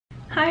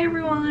Hi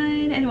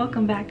everyone and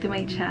welcome back to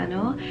my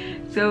channel.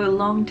 So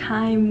long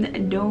time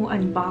no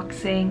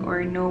unboxing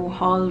or no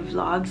haul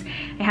vlogs.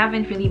 I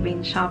haven't really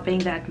been shopping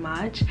that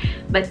much,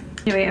 but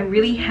anyway, I'm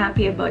really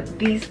happy about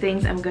these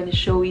things I'm gonna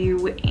show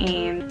you.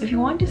 And if you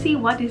want to see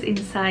what is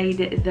inside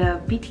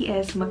the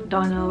BTS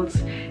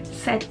McDonald's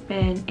set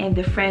pen and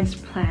the Friends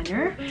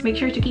planner, make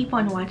sure to keep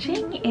on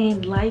watching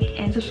and like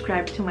and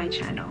subscribe to my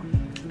channel.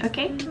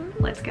 Okay,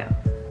 let's go.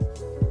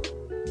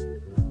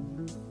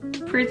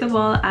 First of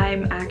all,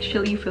 I'm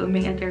actually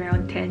filming at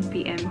around 10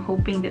 p.m.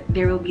 hoping that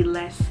there will be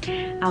less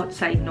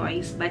outside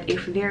noise, but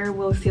if there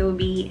will still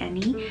be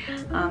any,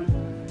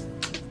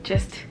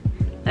 just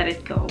let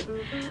it go.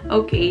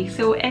 Okay,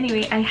 so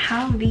anyway, I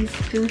have these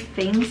two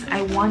things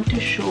I want to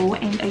show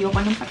and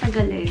ayoko nang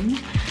patagalin.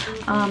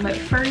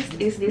 First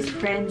is this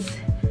Friends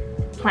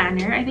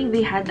planner. I think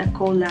they had a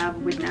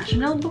collab with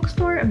National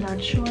Bookstore, I'm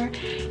not sure.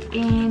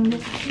 And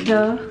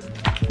the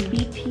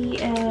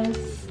BTS,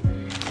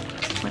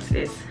 what's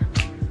this?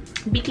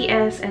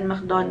 BTS and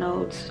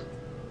McDonald's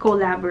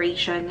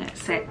collaboration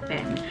set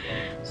pen.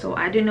 So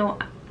I don't know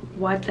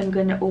what I'm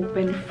gonna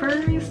open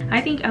first.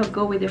 I think I'll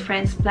go with the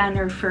Friends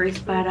planner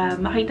first para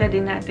makita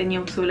din natin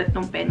yung sulat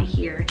ng pen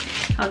here.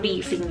 I'll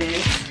be using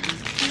this.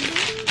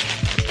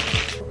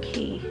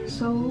 Okay,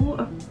 so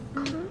a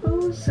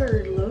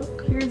closer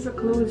look. Here's a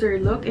closer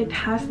look. It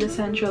has the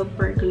Central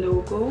Perk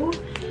logo.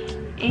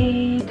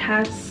 And it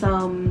has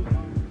some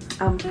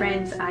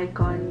Friends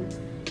icon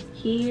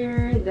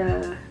here,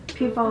 the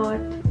pivot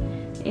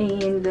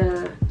and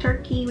the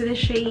turkey with the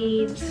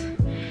shades.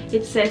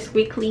 It says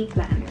weekly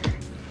planner.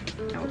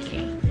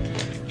 Okay,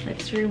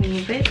 let's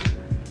remove it.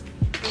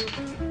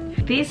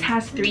 This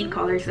has three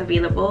colors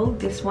available.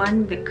 This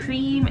one, the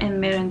cream, and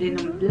meron din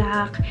ng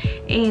black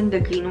and the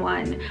green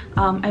one.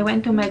 I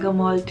went to Mega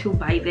Mall to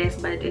buy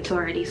this, but it's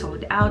already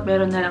sold out.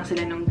 Meron na lang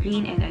sila ng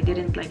green and I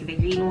didn't like the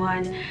green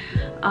one.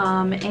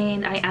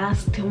 And I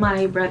asked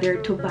my brother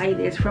to buy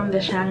this from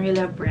the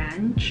Shangri-La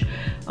branch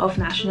of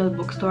National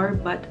Bookstore,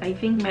 but I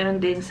think meron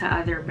din sa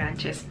other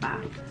branches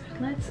pa.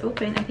 Let's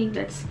open. I think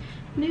that's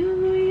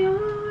New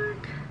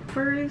York.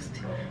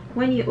 First,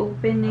 when you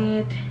open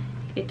it,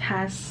 it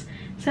has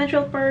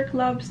Central Perk,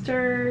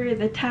 lobster,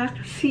 the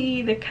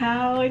taxi, the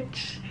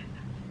couch.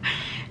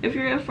 If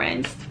you're a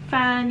Friends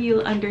fan,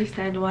 you'll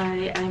understand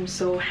why I'm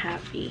so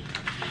happy.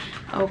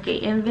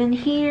 Okay, and then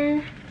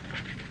here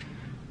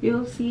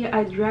you'll see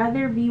I'd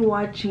rather be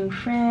watching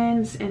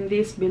Friends, and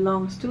this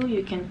belongs to,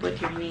 you can put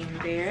your name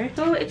there.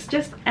 So it's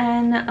just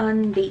an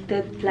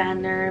undated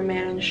planner.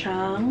 Meron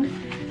siyang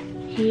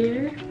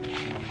here.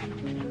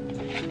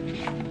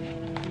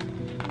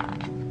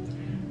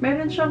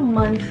 Meron siyang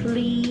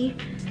monthly.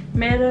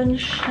 Meron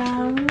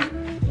siyang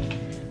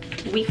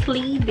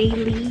weekly,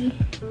 daily,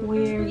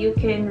 where you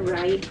can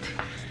write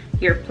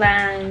your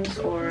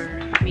plans or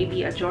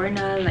maybe a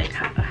journal like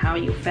how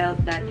you felt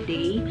that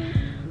day.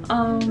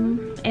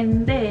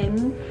 And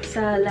then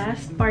sa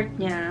last part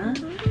niya,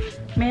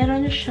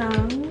 meron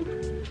siyang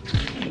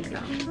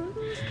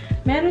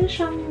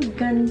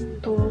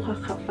ganito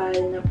kakapal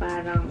na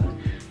parang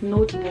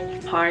notebook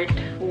part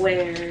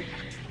where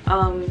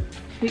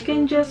you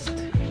can just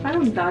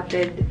parang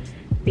dotted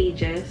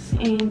pages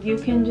and you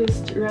can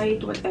just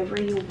write whatever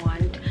you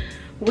want,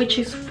 which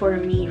is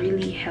for me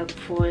really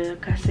helpful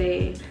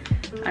kasi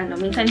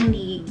minsan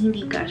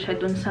hindi kasya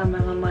dun sa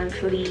mga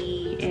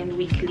monthly and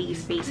weekly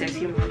spaces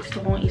yung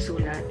gusto kong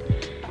isulat,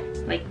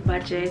 like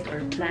budget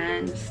or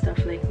plans,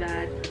 stuff like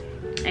that,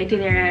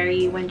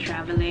 itinerary when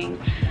traveling.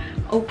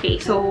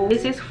 Okay, so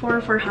this is for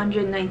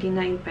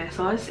 499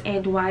 pesos.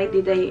 And why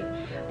did I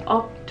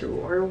opt to,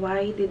 or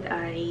why did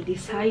I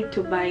decide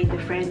to buy the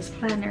Friends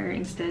planner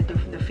instead of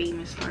the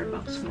famous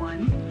Starbucks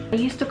one? I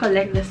used to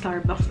collect the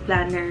Starbucks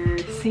planner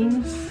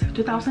since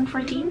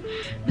 2014.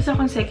 Basta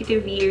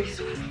consecutive years,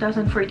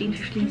 2014,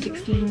 15,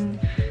 16,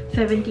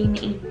 17,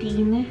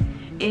 18,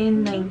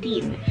 and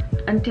 19.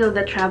 Until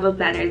the travel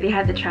planner. They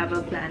had the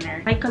travel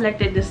planner. I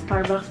collected the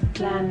Starbucks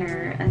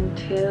planner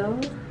until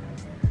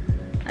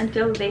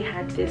they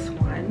had this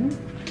one.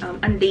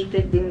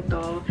 Undated din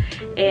to,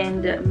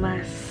 and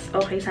mas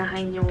okay sa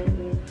akin yung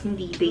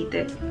hindi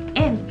dated.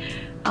 And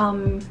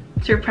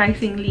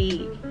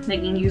surprisingly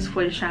naging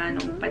useful siya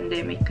nung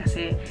pandemic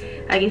kasi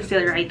I can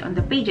still write on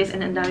the pages,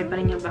 and ang dami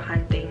pa rin yung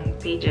bakanting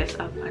pages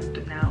up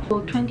until now. So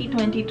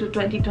 2020 to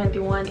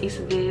 2021 is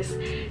this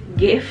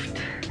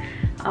gift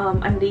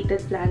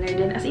undated planner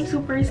din. As in,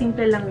 super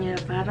simple lang niya,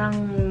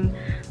 parang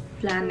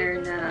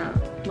planner na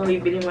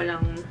mabibili mo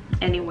lang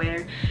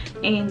anywhere.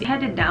 And it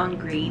had a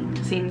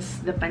downgrade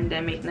since the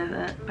pandemic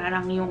na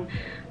parang yung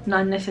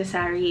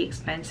non-necessary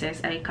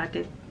expenses, I cut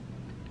it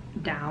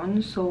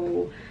down.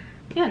 So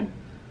yan,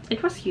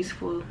 it was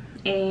useful,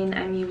 and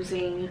I'm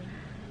using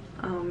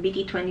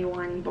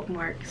BT21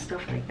 bookmark,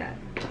 stuff like that.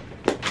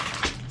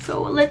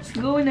 So let's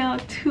go now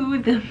to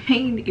the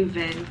main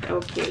event.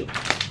 Okay,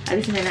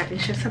 alisin na natin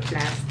siya sa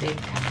plastic.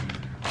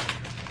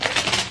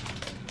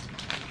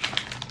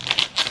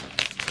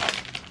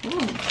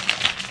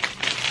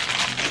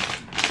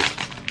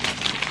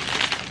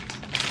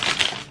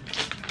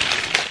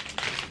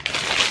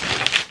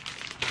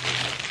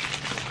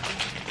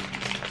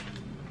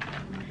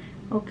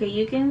 Okay,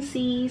 you can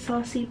see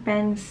saucy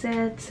pen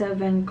set,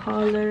 7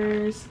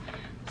 colors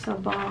sa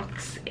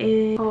box.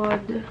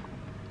 And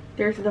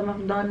there's the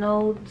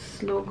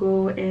McDonald's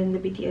logo and the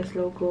BTS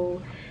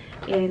logo,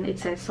 and it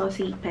says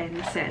saucy pen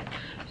set.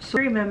 So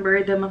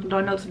remember, the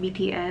McDonald's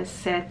BTS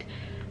set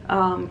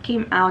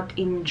came out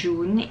in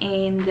June,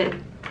 and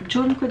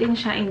June ko din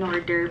siya in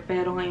order,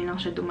 pero ngayon lang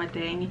siya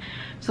dumating.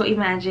 So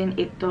imagine,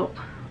 it took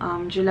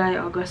July,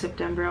 August,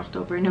 September,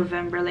 October,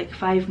 November, like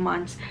 5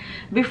 months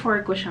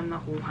before ko siya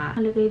makuha.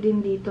 Nalagay din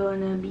dito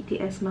na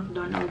BTS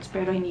McDonald's,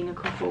 pero hindi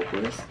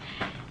nagko-focus.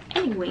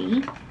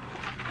 Anyway,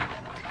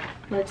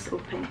 let's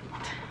open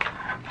it.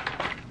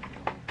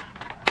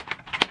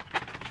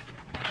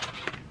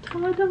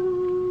 Tada!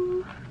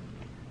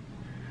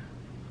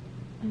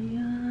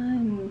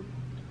 Ayan.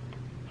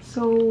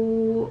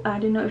 So, I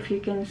don't know if you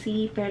can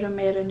see, pero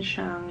meron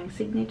siyang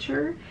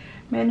signature.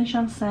 Meron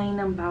siyang sign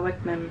ng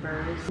bawat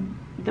members.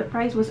 The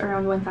price was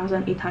around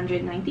 1,890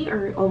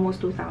 or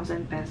almost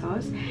 2,000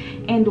 pesos.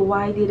 And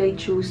why did I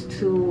choose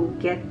to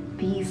get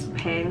these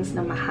pens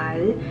na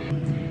mahal?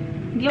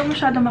 Hindi ako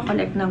masyado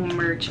makollect ng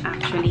merch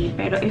actually,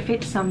 pero if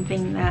it's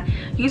something na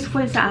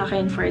useful sa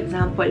akin, for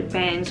example,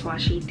 pens,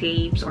 washi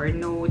tapes, or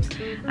notes,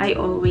 I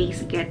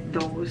always get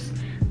those.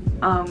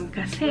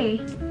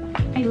 Kasi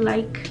I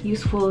like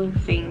useful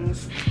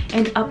things.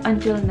 And up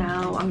until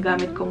now, ang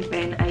gamit kong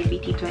pen ay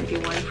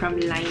BT21 from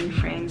Line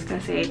Friends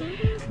kasi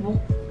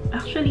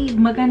actually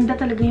maganda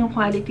talaga yung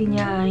quality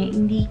niya.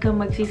 Hindi ka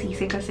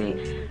magsisisi kasi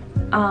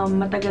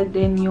matagal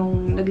din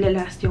yung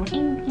naglalast yung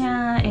ink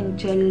niya, and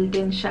gel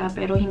din siya,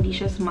 pero hindi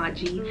siya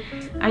smudgy.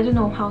 I don't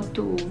know how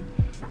to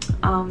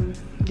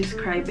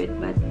describe it,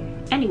 but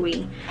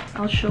anyway,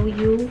 I'll show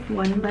you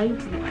one by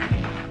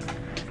one.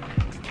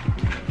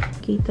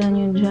 Kita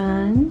nyo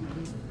dyan,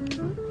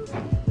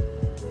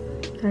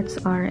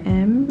 that's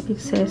RM. It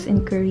says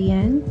in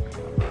Korean,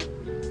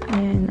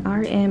 and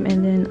RM, and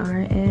then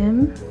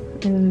RM,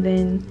 and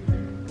then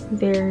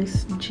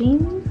there's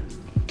Jin.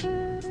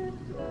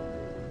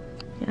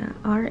 Yeah,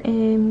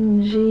 RM,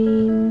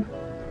 Jin,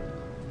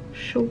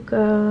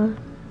 Suga,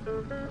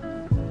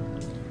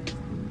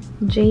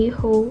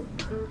 J-Hope,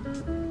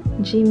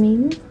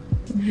 Jimin,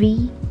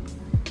 V,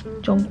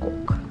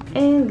 Jungkook.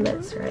 And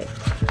let's write.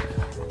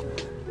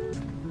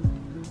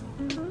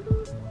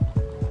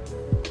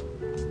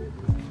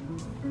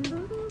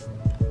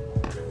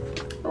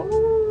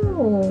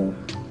 Oh,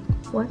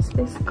 what's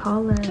this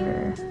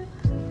color?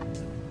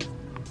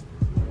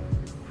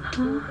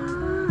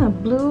 Ah,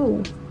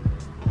 blue.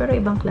 Pero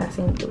ibang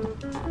klaseng blue.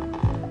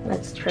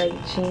 Let's try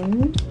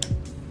Jin.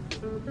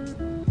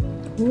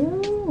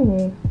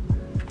 Ooh,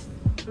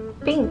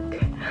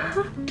 pink.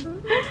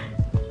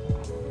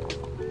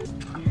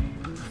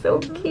 So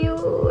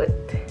cute.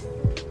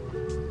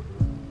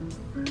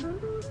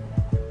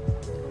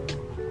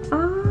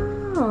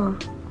 Ah,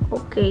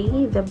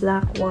 okay. The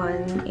black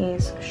one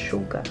is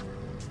Suga.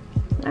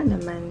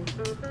 Naman.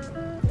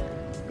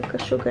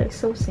 Because Suga is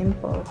so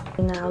simple.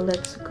 Now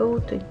let's go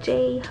to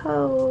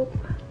J-Hope.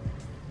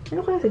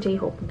 Ano kaya sa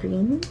J-Hope?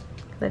 Green?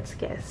 Let's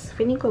guess.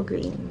 Feeling ko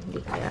green.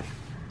 Hindi kaya.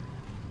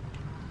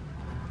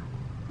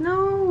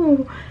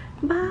 No!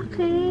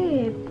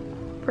 Bakit?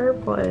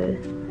 Purple.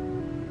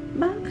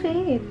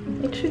 Bakit?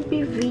 It should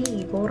be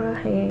V.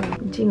 Borahe.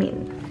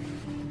 Jimin.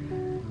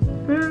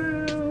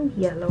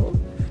 Yellow.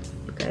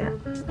 Hindi kaya.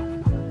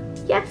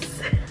 Yes!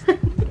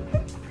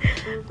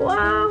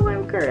 Wow!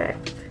 I'm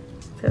correct.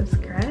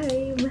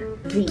 Subscribe.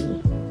 V.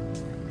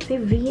 Kasi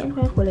V, ano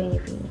kaya kulay ni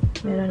V?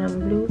 Meron ng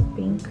blue,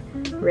 pink,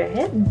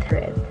 red.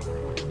 Red.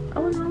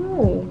 Oh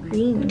no!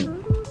 Green.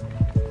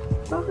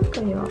 Bakit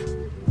kaya?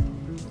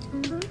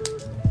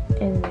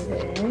 And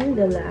then,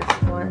 the last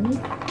one.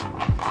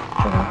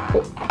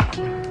 Jungkook.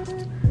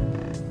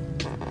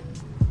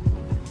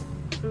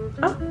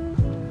 Oh!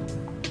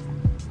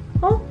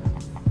 Oh!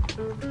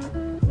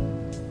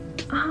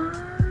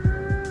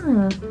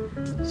 Ah!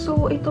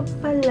 So, ito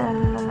pala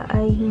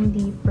ay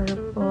hindi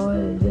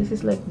purple. This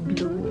is like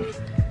blue.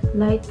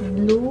 Light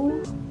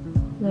blue.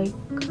 Like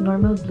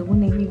normal blue,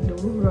 navy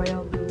blue,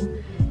 royal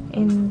blue.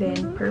 And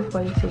then,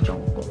 purple si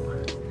Jungkook.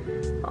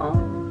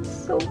 Oh,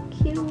 so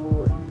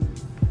cute!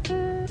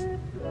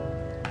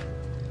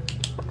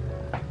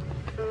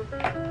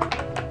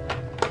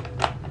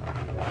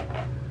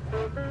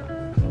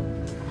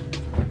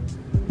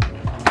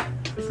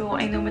 So,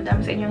 I know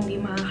madami sa inyo hindi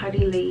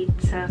makaka-relate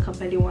sa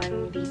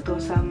kapaliwan dito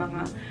sa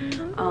mga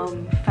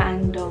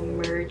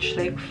fandom merch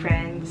like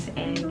Friends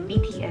and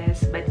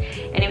BTS. But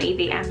anyway,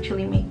 they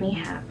actually make me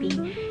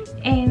happy.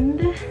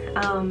 And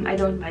I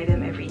don't buy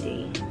them every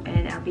day.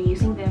 And I'll be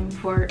using them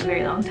for a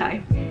very long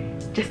time.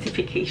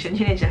 Justification,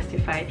 yun na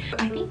justify.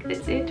 I think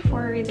that's it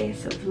for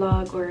this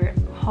vlog or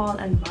haul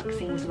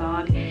unboxing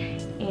vlog.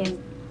 And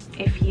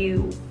if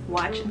you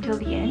watch until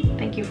the end,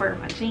 thank you for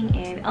watching,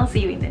 and I'll see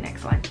you in the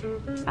next one.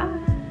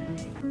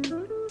 Bye!